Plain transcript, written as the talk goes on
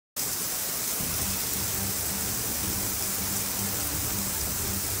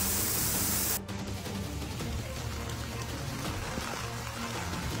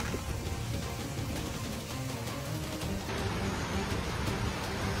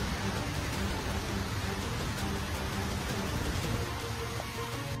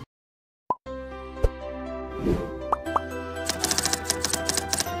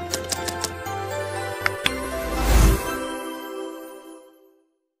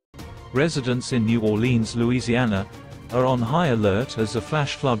Residents in New Orleans, Louisiana, are on high alert as a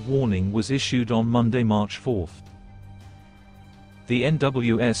flash flood warning was issued on Monday, March 4. The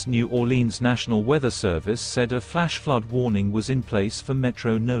NWS New Orleans National Weather Service said a flash flood warning was in place for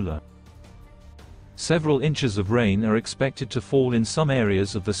Metro NOLA. Several inches of rain are expected to fall in some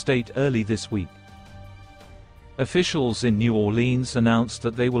areas of the state early this week. Officials in New Orleans announced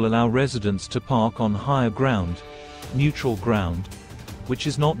that they will allow residents to park on higher ground, neutral ground, which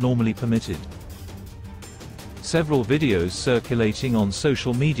is not normally permitted. Several videos circulating on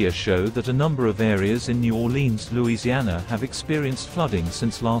social media show that a number of areas in New Orleans, Louisiana have experienced flooding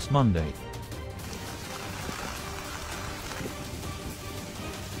since last Monday.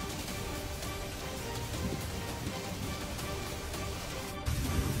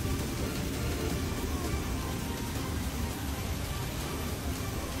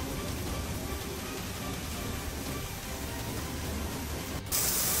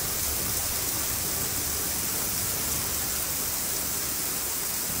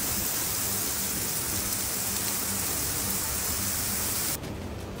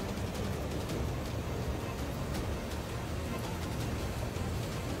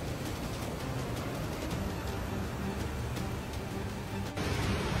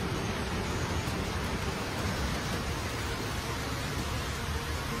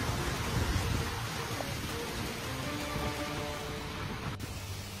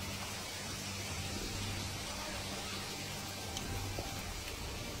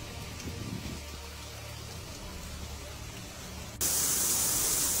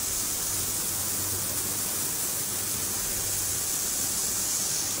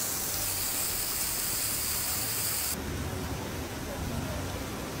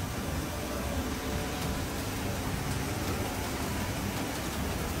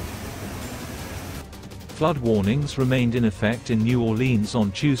 Flood warnings remained in effect in New Orleans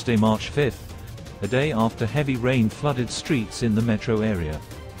on Tuesday, March 5, a day after heavy rain flooded streets in the metro area.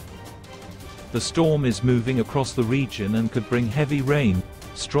 The storm is moving across the region and could bring heavy rain,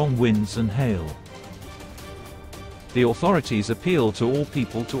 strong winds and hail. The authorities appeal to all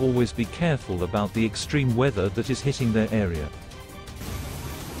people to always be careful about the extreme weather that is hitting their area.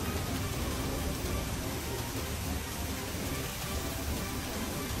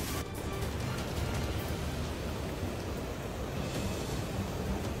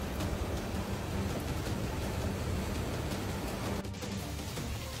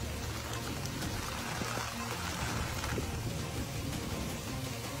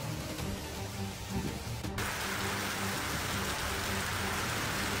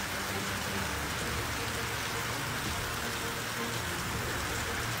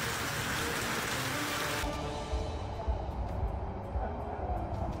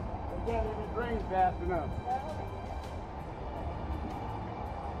 Can't even drain fast enough.